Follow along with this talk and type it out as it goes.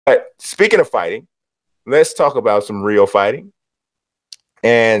Speaking of fighting, let's talk about some real fighting.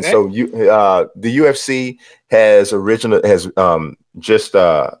 And Okay. so the UFC has just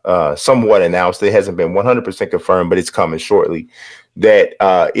somewhat announced, it hasn't been 100% confirmed, but it's coming shortly, that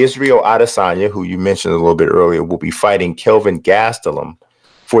Israel Adesanya, who you mentioned a little bit earlier, will be fighting Kelvin Gastelum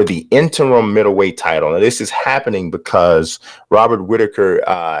for the interim middleweight title. Now, this is happening because Robert Whitaker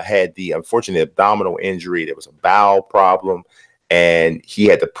had the unfortunate abdominal injury. There was a bowel problem, and he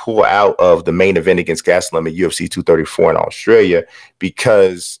had to pull out of the main event against Gastelum at UFC 234 in Australia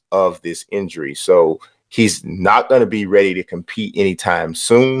because of this injury. So he's not going to be ready to compete anytime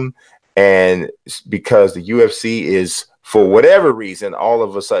soon. And because the UFC is, for whatever reason, all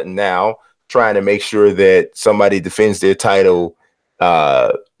of a sudden now trying to make sure that somebody defends their title,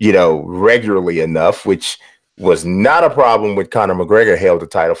 regularly enough, which was not a problem with Conor McGregor held the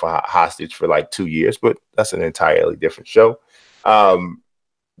title for hostage for like 2 years, but that's an entirely different show. Um,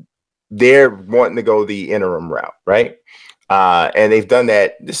 they're wanting to go the interim route, right? And they've done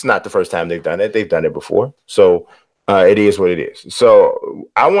that. This is not the first time they've done it. They've done it before. So it is what it is. So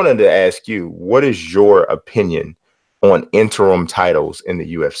I wanted to ask you, what is your opinion on interim titles in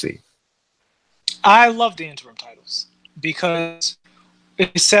the UFC? I love the interim titles because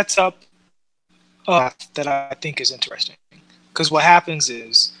it sets up a path that I think is interesting. Because what happens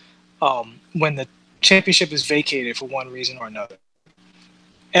is when the championship is vacated for one reason or another,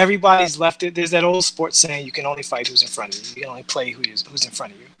 everybody's left it. There's that old sports saying you can only fight who's in front of you. You can only play who's in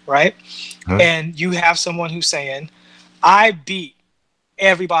front of you, right? Huh? And you have someone who's saying, I beat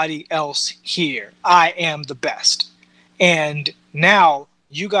everybody else here. I am the best. And now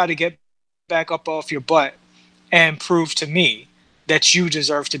you got to get back up off your butt and prove to me that you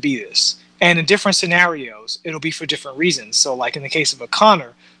deserve to be this. And in different scenarios, it'll be for different reasons. So like in the case of a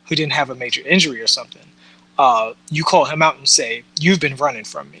Connor who didn't have a major injury or something, you call him out and say, you've been running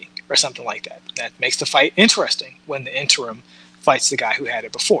from me or something like that. That makes the fight interesting when the interim fights the guy who had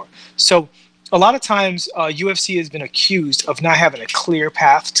it before. So a lot of times UFC has been accused of not having a clear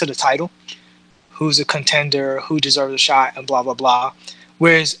path to the title. Who's a contender, who deserves a shot, and blah, blah, blah.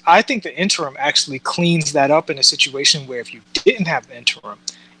 Whereas I think the interim actually cleans that up in a situation where if you didn't have the interim,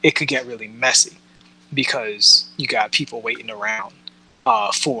 it could get really messy because you got people waiting around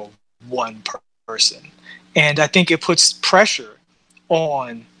for one person. And I think it puts pressure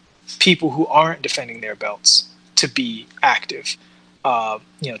on people who aren't defending their belts to be active, to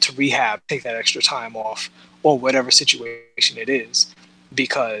rehab, take that extra time off, or whatever situation it is,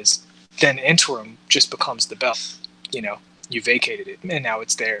 because then interim just becomes the belt. You vacated it, and now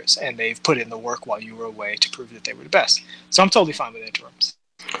it's theirs, and they've put in the work while you were away to prove that they were the best. So I'm totally fine with interims.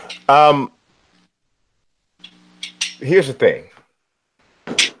 Here's the thing.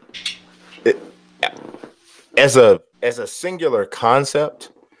 As a singular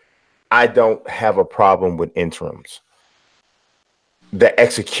concept, I don't have a problem with interims. The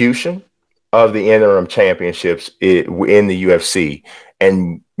execution of the interim championships in the UFC,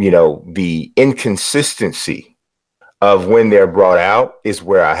 and the inconsistency of when they're brought out is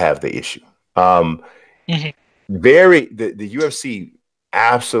where I have the issue. The UFC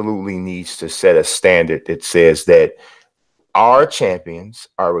absolutely needs to set a standard that says that our champions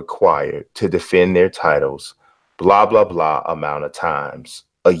are required to defend their titles, blah, blah, blah amount of times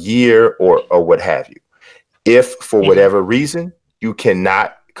a year or what have you. If for whatever reason you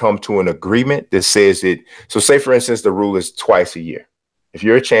cannot come to an agreement that says it, so say for instance, the rule is twice a year. If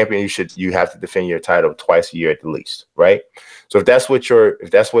you're a champion, you have to defend your title twice a year at the least, right? So if that's what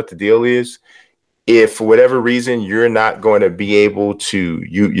the deal is, if for whatever reason you're not going to be able to,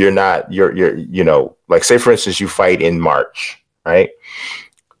 like say for instance you fight in March, right?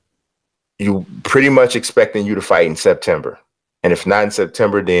 You pretty much expecting you to fight in September. And if not in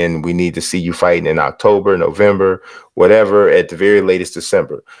September, then we need to see you fighting in October, November, whatever, at the very latest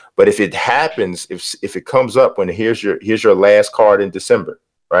December. But if it happens, if it comes up when here's your last card in December,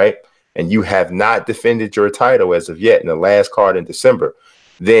 right? And you have not defended your title as of yet in the last card in December,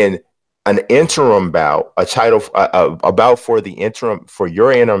 then an interim bout, a bout for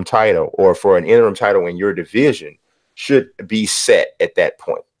your interim title or for an interim title in your division should be set at that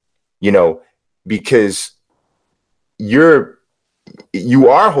point, because you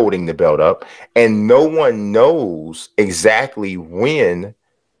are holding the belt up and no one knows exactly when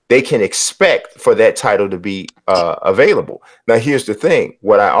they can expect for that title to be available. Now, here's the thing.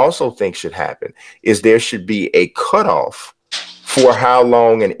 What I also think should happen is there should be a cutoff for how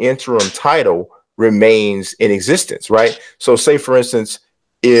long an interim title remains in existence, right? So say, for instance,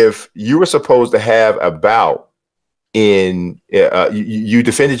 if you were supposed to have a bout you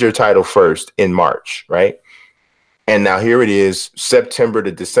defended your title first in March, right? And now here it is, September to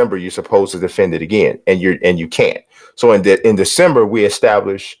December, you're supposed to defend it again, and you can't. So in December, we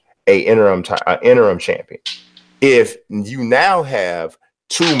establish a interim champion. If you now have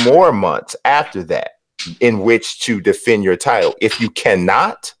 2 more months after that in which to defend your title, if you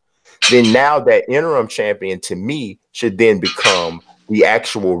cannot, then now that interim champion to me should then become the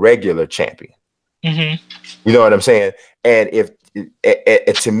actual regular champion. Mm-hmm. You know what I'm saying? And if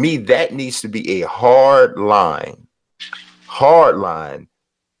to me, that needs to be a hard line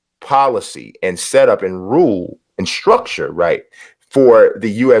policy and setup and rule and structure, right, for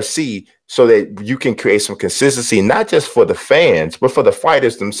the UFC, so that you can create some consistency, not just for the fans, but for the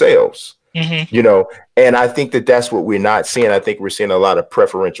fighters themselves. Mm-hmm. You know, and I think that that's what we're not seeing. I think we're seeing a lot of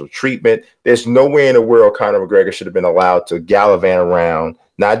preferential treatment. There's no way in the world Conor McGregor should have been allowed to gallivant around,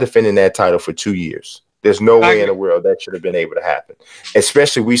 not defending that title for 2 years. There's no way in the world that should have been able to happen.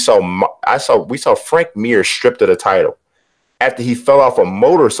 Especially we saw Frank Mir stripped of the title after he fell off a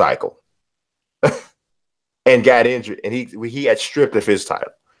motorcycle and got injured, and he had stripped of his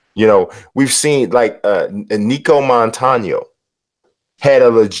title. You know, we've seen like Nico Montano had a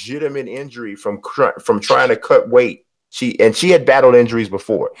legitimate injury from trying to cut weight. She had battled injuries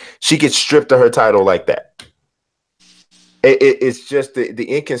before. She gets stripped of her title like that. It's just the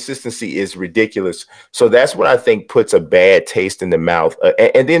inconsistency is ridiculous. So that's what I think puts a bad taste in the mouth.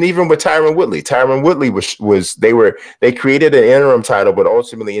 And then even with Tyron Woodley they created an interim title, but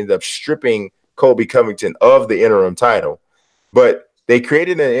ultimately ended up stripping Colby Covington of the interim title. But they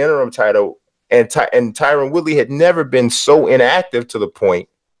created an interim title, and Tyron Woodley had never been so inactive to the point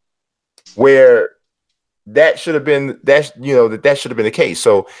where that should have been that should have been the case.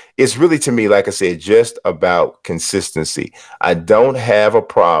 So it's really, to me, like I said, just about consistency. I don't have a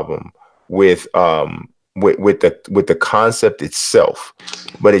problem with the concept itself,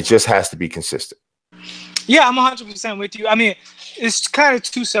 but it just has to be consistent. Yeah, I'm 100% with you. I mean, it's kind of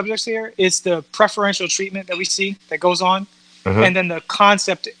two subjects here. It's the preferential treatment that we see that goes on, and then the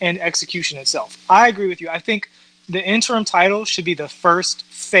concept and execution itself. I agree with you. I think the interim title should be the first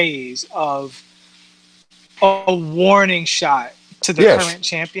phase of a warning shot to the current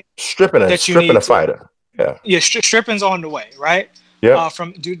champion. Stripping a fighter. Yeah, stripping's on the way, right? Yeah.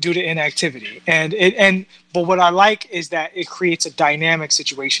 From due to inactivity, but what I like is that it creates a dynamic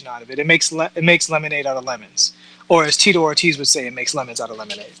situation out of it. It makes lemonade out of lemons, or as Tito Ortiz would say, it makes lemons out of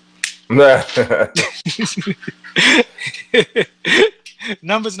lemonade.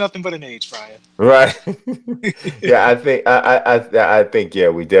 Numbers nothing but an age, Brian. Right. Yeah, I think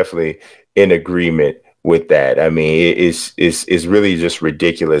we definitely in agreement with that. I mean, it's really just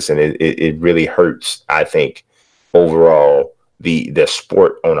ridiculous, and it really hurts, I think, overall the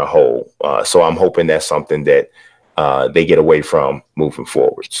sport on a whole. So I'm hoping that's something that they get away from moving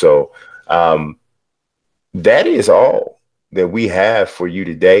forward. So that is all that we have for you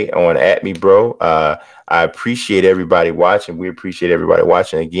today on At Me Bro. I appreciate everybody watching. We appreciate everybody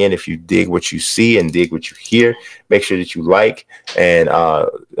watching. Again, if you dig what you see and dig what you hear, make sure that you like and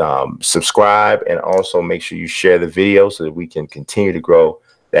subscribe, and also make sure you share the video so that we can continue to grow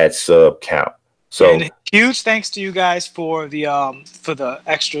that sub count. So, and huge thanks to you guys for the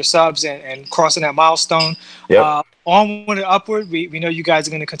extra subs and crossing that milestone. Yep. Onward and upward, we know you guys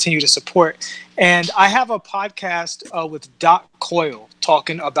are going to continue to support. And I have a podcast with Doc Coyle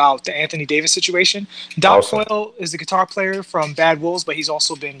talking about the Anthony Davis situation. Doc Coyle is the guitar player from Bad Wolves, but he's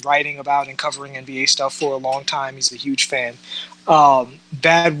also been writing about and covering NBA stuff for a long time. He's a huge fan.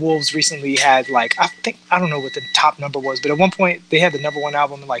 Bad Wolves recently had I don't know what the top number was, but at one point they had the #1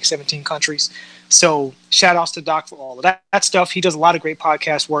 album in like 17 countries. So shout outs to Doc for all of that stuff. He does a lot of great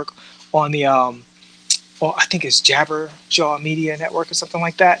podcast work on the I think it's Jabberjaw Media Network or something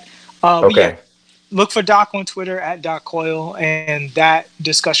like that. Okay. Look for Doc on Twitter at Doc Coyle, and that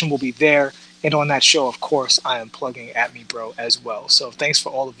discussion will be there. And on that show, of course, I am plugging At Me Bro as well. So thanks for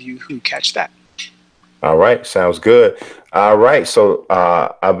all of you who catch that. All right. Sounds good. All right. So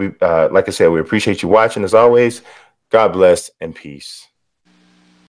I'll be like I said, we appreciate you watching as always. God bless and peace.